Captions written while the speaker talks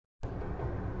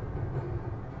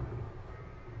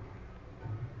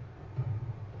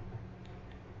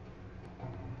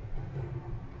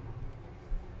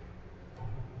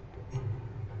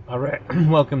Alright,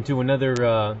 welcome to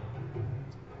another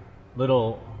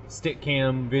little stick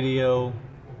cam video,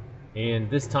 and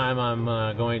this time I'm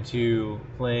going to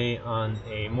play on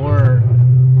a more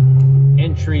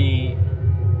entry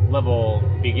level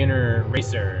beginner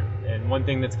racer. And one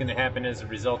thing that's going to happen as a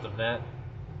result of that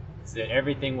is that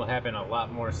everything will happen a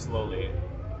lot more slowly.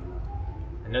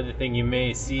 Another thing you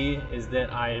may see is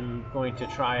that I'm going to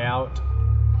try out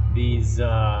these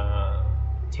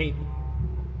tape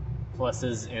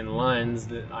pluses and lines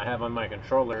that I have on my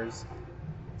controllers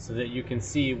so that you can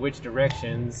see which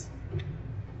directions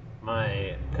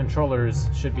my controllers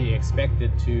should be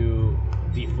expected to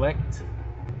deflect,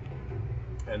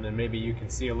 and then maybe you can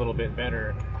see a little bit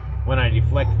better when I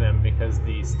deflect them because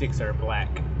the sticks are black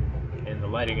and the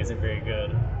lighting isn't very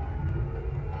good.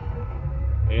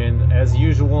 And as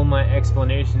usual, my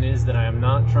explanation is that I am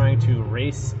not trying to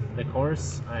race the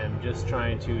course. I am just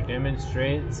trying to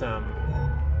demonstrate some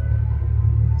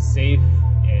safe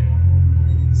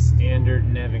and standard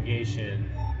navigation.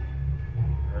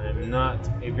 I'm not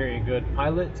a very good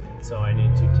pilot, so I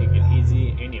need to take it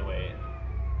easy anyway.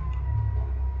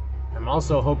 I'm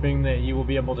also hoping that you will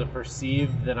be able to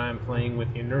perceive that I'm playing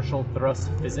with inertial thrust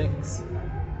physics.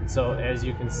 So as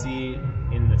you can see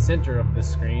in the center of the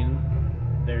screen,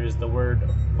 there's the word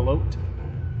float,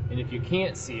 and if you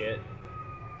can't see it,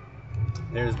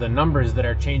 there's the numbers that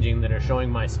are changing that are showing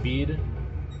my speed.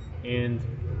 And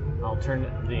I'll turn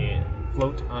the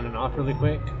float on and off really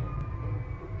quick,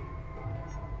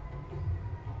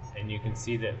 and you can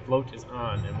see that float is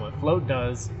on. And what float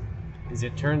does is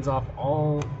it turns off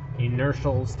all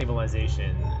inertial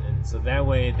stabilization, and so that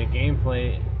way the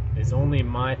gameplay is only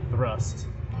my thrust,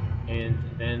 and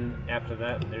then after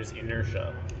that there's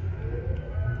inertia.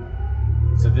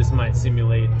 So this might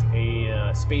simulate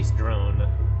a space drone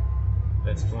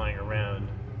that's flying around.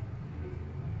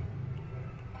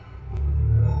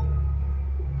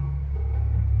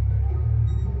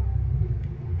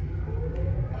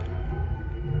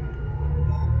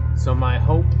 So my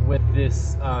hope with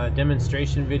this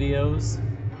demonstration videos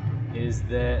is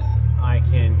that I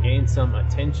can gain some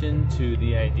attention to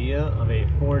the idea of a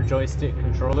 4-joystick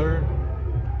controller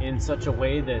in such a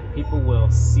way that people will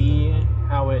see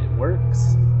how it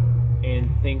works and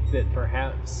think that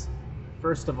perhaps,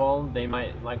 first of all, they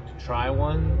might like to try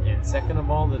one, and second of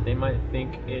all, that they might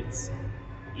think it's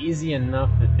easy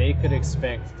enough that they could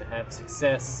expect to have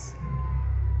success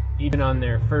even on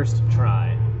their first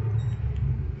try.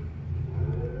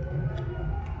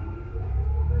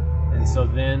 And so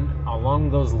then, along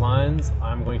those lines,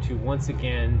 I'm going to once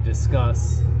again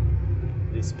discuss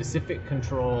the specific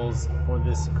controls for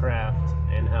this craft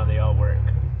and how they all work.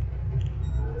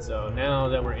 So now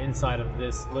that we're inside of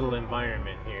this little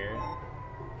environment here,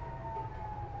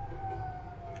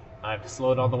 I've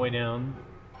slowed all the way down,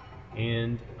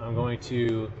 and I'm going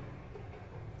to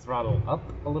throttle up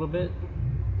a little bit,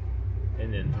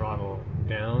 and then throttle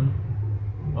down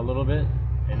a little bit.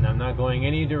 And I'm not going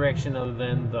any direction other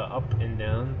than the up and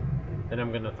down. Then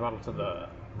I'm going to throttle to the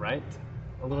right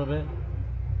a little bit.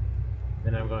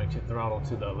 Then I'm going to throttle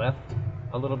to the left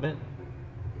a little bit.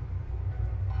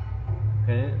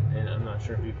 Okay, and I'm not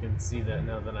sure if you can see that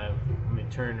now that let me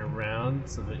turn around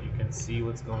so that you can see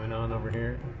what's going on over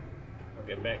here. I'll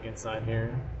get back inside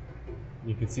here.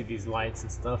 You can see these lights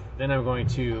and stuff. Then I'm going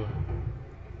to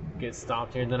get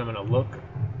stopped here. Then I'm going to look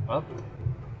up.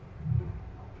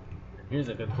 Here's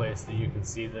a good place that you can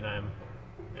see that I'm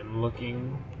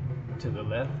looking to the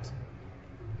left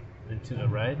and to the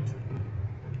right.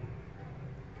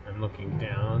 I'm looking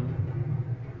down.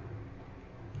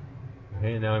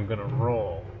 Okay, now I'm gonna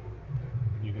roll.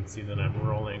 You can see that I'm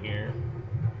rolling here.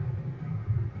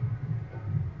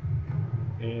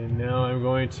 And now I'm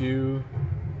going to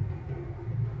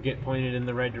get pointed in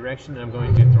the right direction. I'm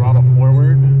going to throttle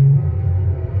forward.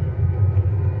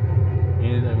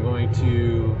 And I'm going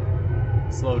to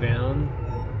slow down.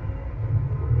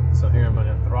 So here I'm going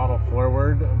to throttle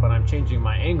forward, but I'm changing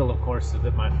my angle, of course, so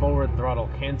that my forward throttle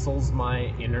cancels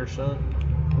my inertia.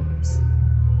 Oops.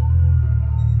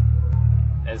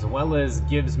 As well as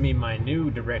gives me my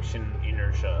new direction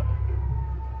inertia.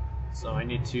 So I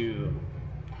need to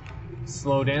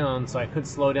slow down. So I could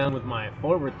slow down with my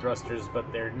forward thrusters,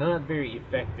 but they're not very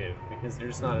effective because they're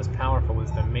just not as powerful as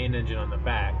the main engine on the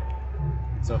back.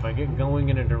 So if I get going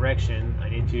in a direction, I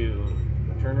need to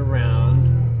turn around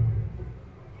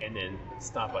and then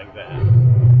stop like that.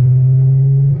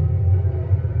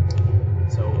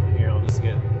 So here I'll just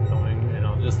get going, and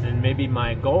and maybe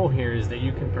my goal here is that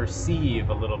you can perceive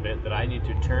a little bit that I need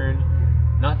to turn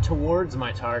not towards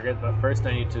my target, but first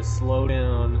I need to slow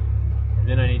down and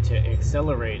then I need to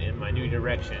accelerate in my new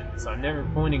direction. So I'm never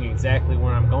pointing exactly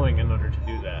where I'm going in order to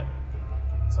do that.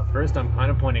 So first I'm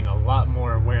kind of pointing a lot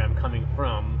more where I'm coming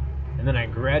from, and then I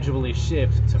gradually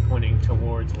shift to pointing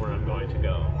towards where I'm going to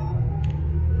go.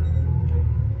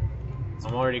 So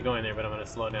I'm already going there, but I'm going to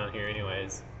slow down here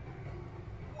anyways.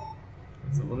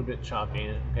 It's a little bit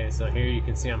choppy. Okay, so here you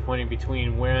can see I'm pointing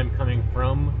between where I'm coming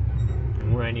from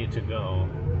and where I need to go.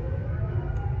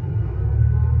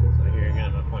 So here again,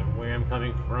 I'm going to point where I'm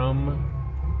coming from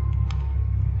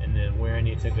and then where I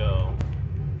need to go.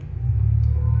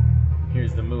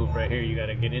 Here's the move right here. You got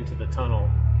to get into the tunnel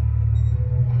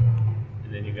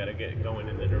and then you got to get going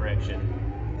in the direction.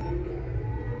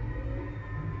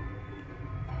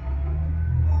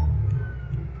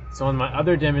 So in my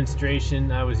other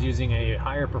demonstration, I was using a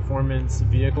higher performance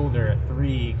vehicle. There are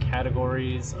 3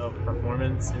 categories of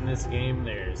performance in this game.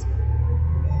 There's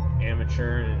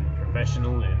amateur and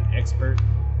professional and expert.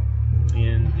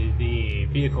 And the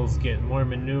vehicles get more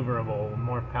maneuverable,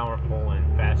 more powerful,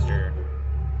 and faster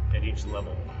at each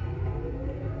level.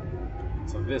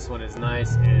 So this one is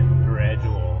nice and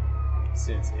gradual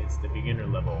since it's the beginner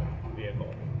level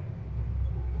vehicle.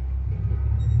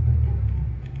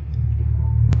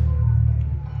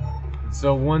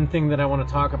 So one thing that I want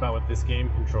to talk about with this game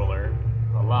controller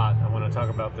a lot,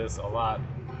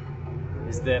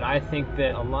 is that I think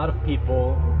that a lot of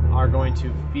people are going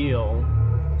to feel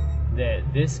that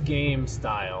this game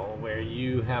style, where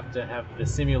you have to have the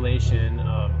simulation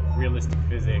of realistic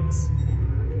physics,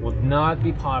 will not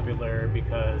be popular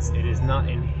because it is not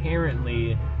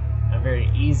inherently a very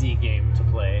easy game to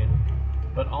play,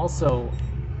 but also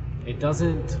it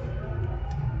doesn't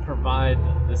provide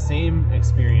the same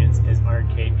experience as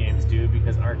arcade games do,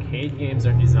 because arcade games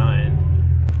are designed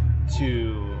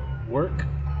to work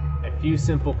a few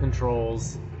simple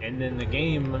controls, and then the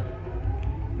game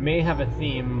may have a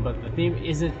theme, but the theme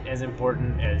isn't as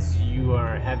important as you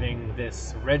are having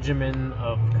this regimen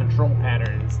of control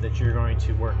patterns that you're going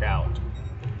to work out.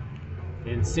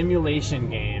 And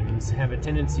simulation games have a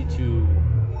tendency to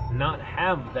not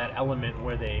have that element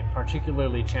where they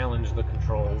particularly challenge the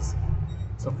controls.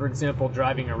 So for example,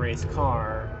 driving a race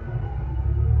car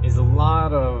is a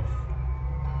lot of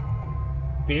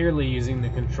barely using the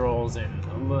controls and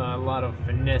a lot of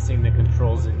finessing the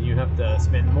controls, and you have to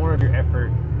spend more of your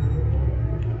effort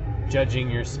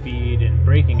judging your speed and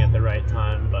braking at the right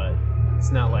time. But it's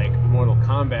not like Mortal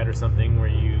Kombat or something where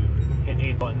you hit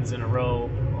 8 buttons in a row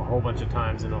a whole bunch of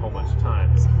times and a whole bunch of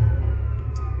times.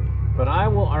 But I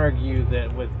will argue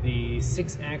that with the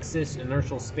 6-axis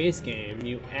inertial space game,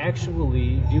 you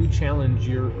actually do challenge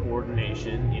your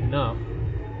coordination enough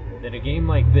that a game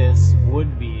like this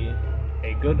would be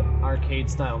a good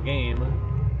arcade-style game.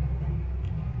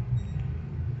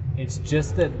 It's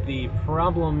just that the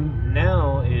problem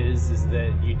now is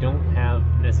that you don't have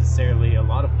necessarily a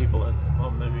lot of people.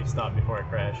 Oh, let me stop before I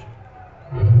crash.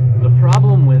 The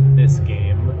problem with this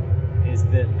game is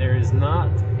that there is not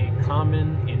a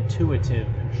common intuitive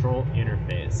control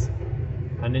interface.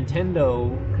 A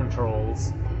Nintendo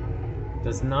controls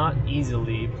does not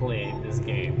easily play this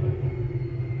game,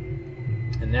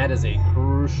 and that is a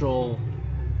crucial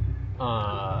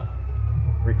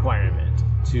requirement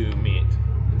to meet.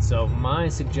 And so my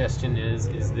suggestion is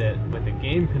that with a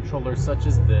game controller such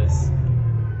as this,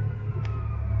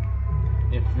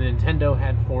 if Nintendo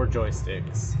had 4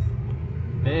 joysticks,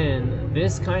 then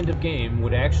this kind of game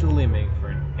would actually make for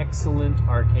an excellent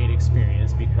arcade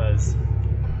experience, because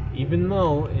even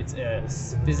though it's a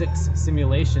physics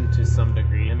simulation to some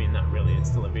degree, I mean, not really, it's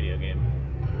still a video game,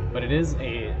 but it is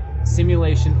a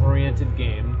simulation-oriented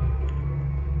game,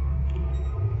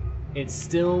 it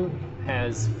still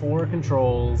has 4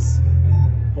 controls,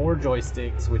 4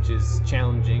 joysticks, which is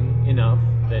challenging enough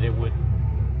that it would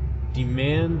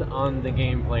demand on the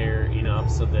game player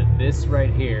enough so that this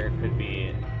right here could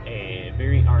be a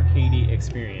very arcadey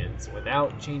experience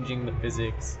without changing the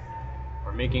physics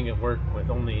or making it work with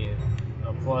only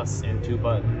a plus and 2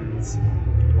 buttons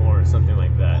or something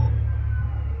like that.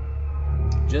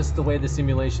 Just the way the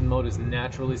simulation mode is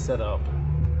naturally set up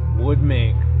would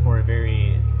make for a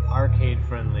very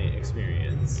arcade-friendly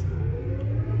experience.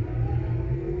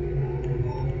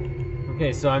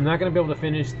 Okay, so I'm not going to be able to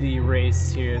finish the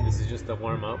race here. This is just a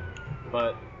warm-up,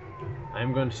 but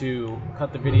I'm going to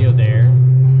cut the video there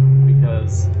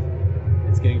because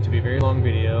it's getting to be a very long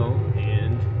video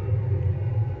and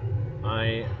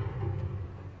I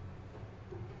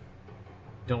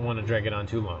don't want to drag it on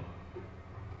too long.